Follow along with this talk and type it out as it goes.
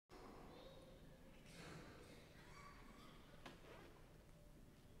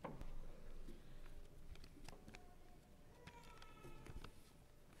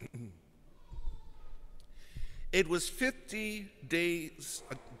It was 50 days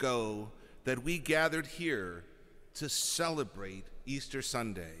ago that we gathered here to celebrate Easter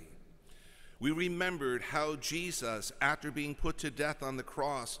Sunday. We remembered how Jesus, after being put to death on the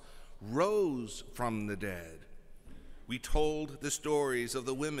cross, rose from the dead. We told the stories of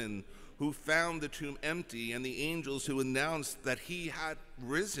the women who found the tomb empty and the angels who announced that he had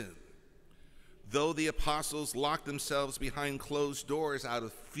risen. Though the apostles locked themselves behind closed doors out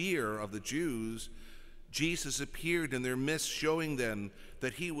of fear of the Jews, Jesus appeared in their midst, showing them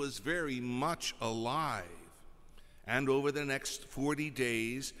that he was very much alive. And over the next 40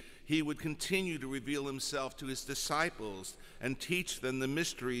 days, he would continue to reveal himself to his disciples and teach them the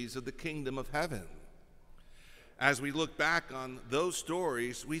mysteries of the kingdom of heaven. As we look back on those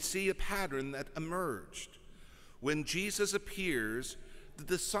stories, we see a pattern that emerged. When Jesus appears, the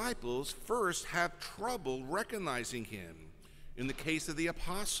disciples first have trouble recognizing him. In the case of the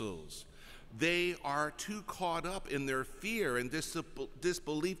apostles, they are too caught up in their fear and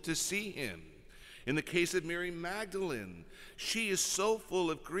disbelief to see him. In the case of Mary Magdalene, she is so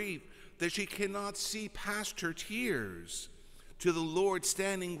full of grief that she cannot see past her tears to the Lord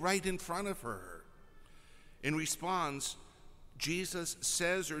standing right in front of her. In response, Jesus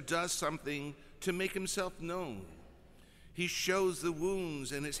says or does something to make himself known. He shows the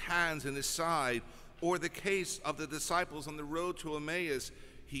wounds in his hands and his side, or the case of the disciples on the road to Emmaus,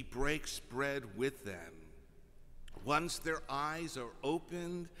 he breaks bread with them. Once their eyes are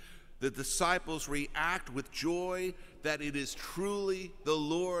opened, the disciples react with joy that it is truly the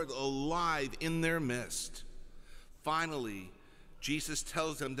Lord alive in their midst. Finally, Jesus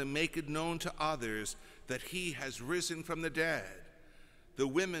tells them to make it known to others that he has risen from the dead. The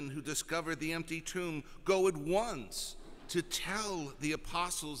women who discovered the empty tomb go at once to tell the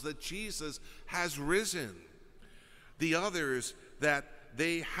apostles that Jesus has risen. The others that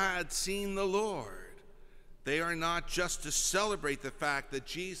they had seen the Lord. They are not just to celebrate the fact that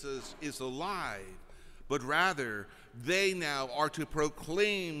Jesus is alive, but rather they now are to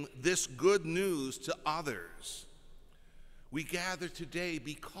proclaim this good news to others. We gather today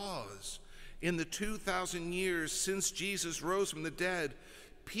because in the 2,000 years since Jesus rose from the dead,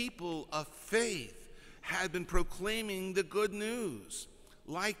 people of faith had been proclaiming the good news.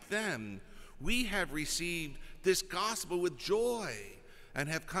 Like them, we have received this gospel with joy and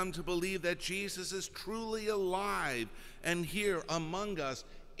have come to believe that Jesus is truly alive and here among us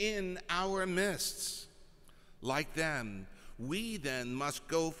in our midst. Like them, we then must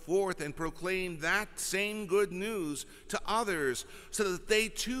go forth and proclaim that same good news to others so that they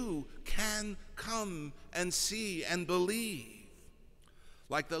too can come and see and believe.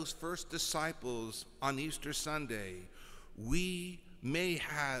 Like those first disciples on Easter Sunday, we may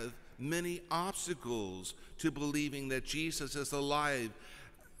have many obstacles to believing that Jesus is alive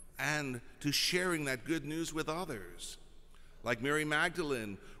and to sharing that good news with others. Like Mary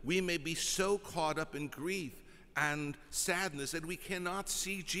Magdalene, we may be so caught up in grief and sadness that we cannot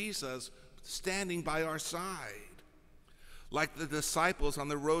see Jesus standing by our side. Like the disciples on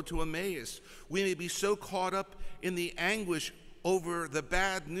the road to Emmaus, we may be so caught up in the anguish over the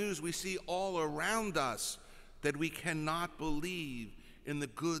bad news we see all around us that we cannot believe in the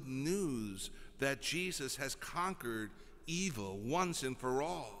good news that Jesus has conquered evil once and for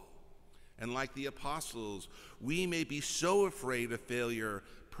all. And like the apostles, we may be so afraid of failure,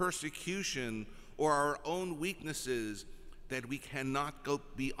 persecution, or our own weaknesses that we cannot go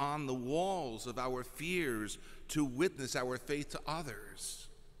beyond the walls of our fears to witness our faith to others.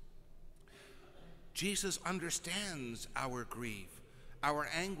 Jesus understands our grief, our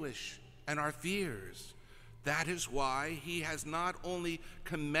anguish, and our fears. That is why he has not only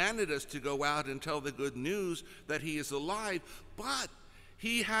commanded us to go out and tell the good news that he is alive, but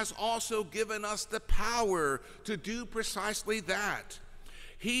he has also given us the power to do precisely that.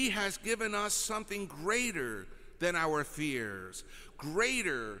 He has given us something greater than our fears,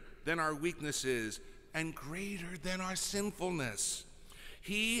 greater than our weaknesses, and greater than our sinfulness.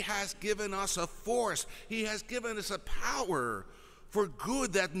 He has given us a force. He has given us a power for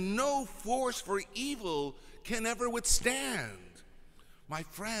good that no force for evil can ever withstand. My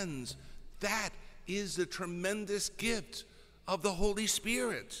friends, that is the tremendous gift of the Holy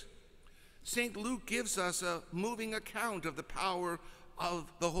Spirit. St. Luke gives us a moving account of the power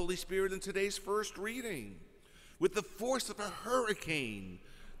of the Holy Spirit in today's first reading. With the force of a hurricane,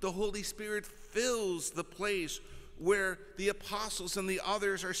 the Holy Spirit fills the place where the apostles and the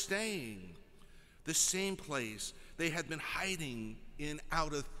others are staying, the same place they had been hiding in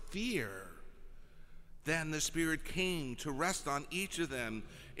out of fear. Then the Spirit came to rest on each of them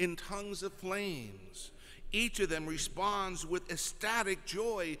in tongues of flames. Each of them responds with ecstatic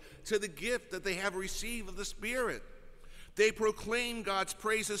joy to the gift that they have received of the Spirit. They proclaim God's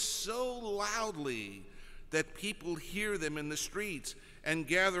praises so loudly that people hear them in the streets and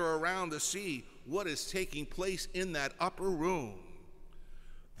gather around to see what is taking place in that upper room.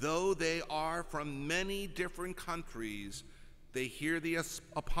 Though they are from many different countries, they hear the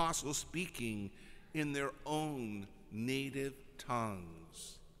apostles speaking in their own native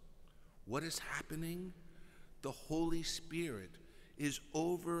tongues. What is happening? The Holy Spirit is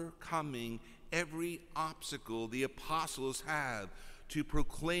overcoming every obstacle the apostles have to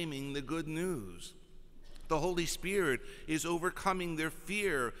proclaiming the good news. The Holy Spirit is overcoming their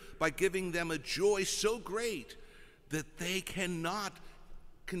fear by giving them a joy so great that they cannot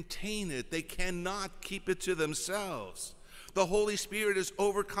contain it. They cannot keep it to themselves. The Holy Spirit is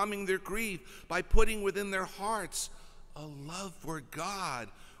overcoming their grief by putting within their hearts a love for God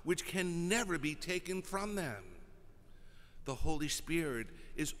which can never be taken from them. The Holy Spirit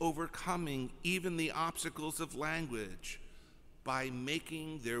is overcoming even the obstacles of language by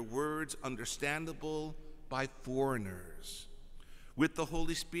making their words understandable by foreigners. With the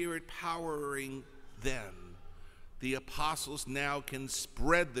Holy Spirit powering them, the apostles now can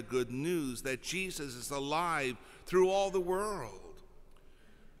spread the good news that Jesus is alive through all the world.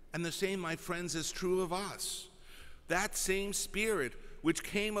 And the same, my friends, is true of us. That same Spirit which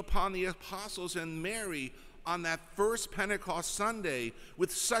came upon the apostles and Mary on that first Pentecost Sunday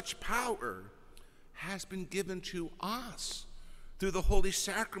with such power has been given to us through the Holy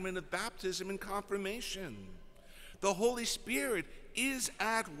Sacrament of baptism and confirmation. The Holy Spirit is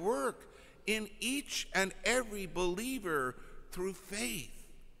at work in each and every believer through faith.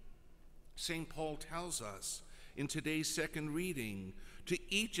 St. Paul tells us in today's second reading, to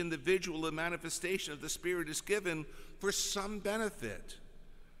each individual a manifestation of the Spirit is given for some benefit.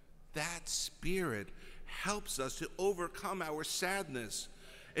 That Spirit helps us to overcome our sadness.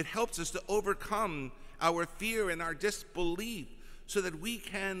 It helps us to overcome our fear and our disbelief so that we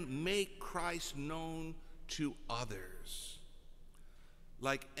can make Christ known to others.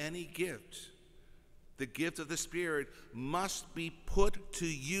 Like any gift, the gift of the Spirit must be put to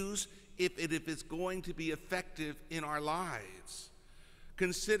use if it is going to be effective in our lives.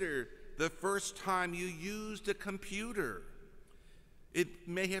 Consider the first time you used a computer. It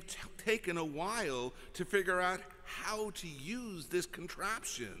may have taken a while to figure out how to use this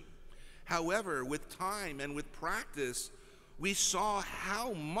contraption. However, with time and with practice, we saw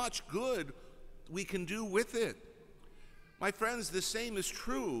how much good we can do with it. My friends, the same is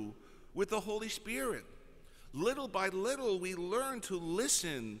true with the Holy Spirit. Little by little, we learn to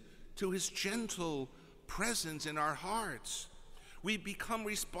listen to his gentle presence in our hearts. We become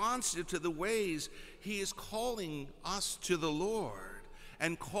responsive to the ways he is calling us to the Lord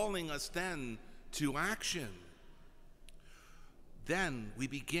and calling us then to action. Then we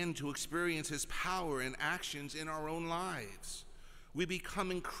begin to experience his power and actions in our own lives. We become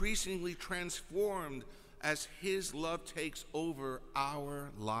increasingly transformed as his love takes over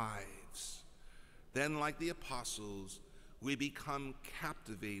our lives. Then, like the apostles, we become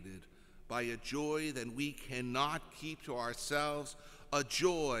captivated by a joy that we cannot keep to ourselves, a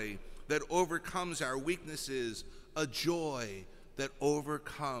joy that overcomes our weaknesses, a joy that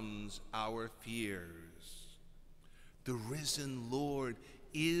overcomes our fears. The risen Lord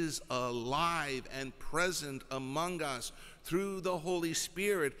is alive and present among us through the Holy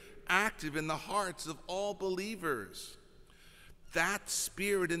Spirit, active in the hearts of all believers. That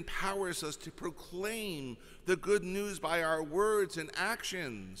Spirit empowers us to proclaim the good news by our words and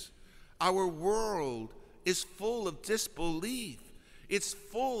actions. Our world is full of disbelief. It's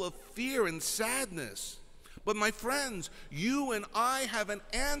full of fear and sadness. But my friends, you and I have an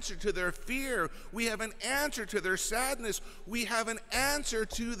answer to their fear. We have an answer to their sadness. We have an answer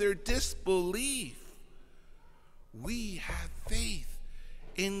to their disbelief. We have faith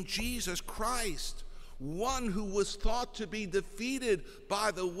in Jesus Christ, one who was thought to be defeated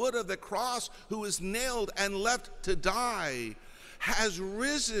by the wood of the cross, who was nailed and left to die, has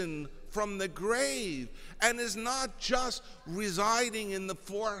risen from the grave and is not just residing in the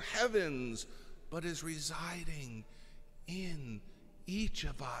four heavens, but is residing in each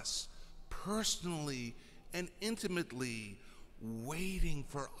of us personally and intimately, waiting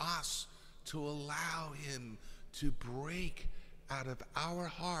for us to allow him to break out of our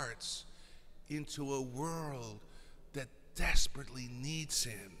hearts into a world that desperately needs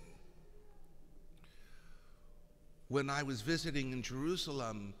him. When I was visiting in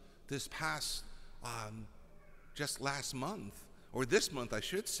Jerusalem this past, just last month, or this month I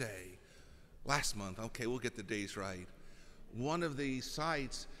should say, last month, okay, we'll get the days right. One of the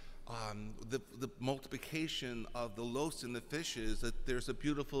sites the multiplication of the loaves and the fishes, that there's a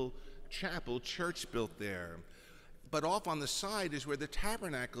beautiful chapel, church built there. But off on the side is where the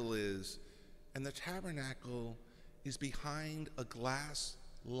tabernacle is, and the tabernacle is behind a glass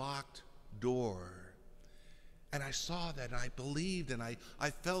locked door. And I saw that, and I believed, and I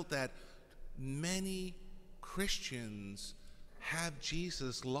felt that many Christians have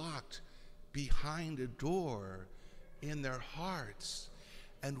Jesus locked behind a door in their hearts,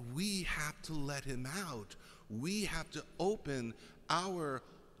 and we have to let him out. We have to open our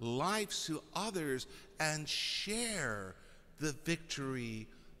lives to others and share the victory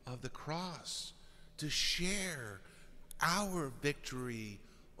of the cross, to share our victory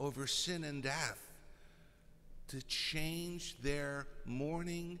over sin and death, to change their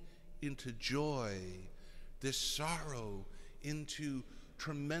mourning into joy, their sorrow into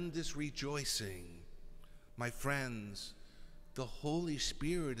tremendous rejoicing. My friends, the Holy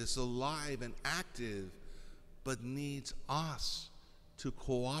Spirit is alive and active, but needs us to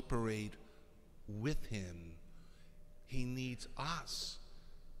cooperate with him. He needs us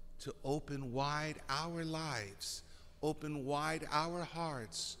to open wide our lives, open wide our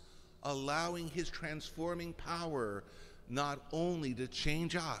hearts, allowing his transforming power not only to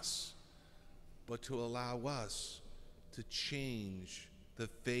change us, but to allow us to change the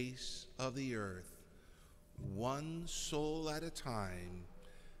face of the earth, one soul at a time,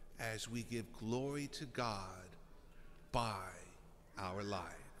 as we give glory to God by our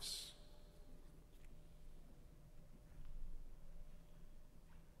lives.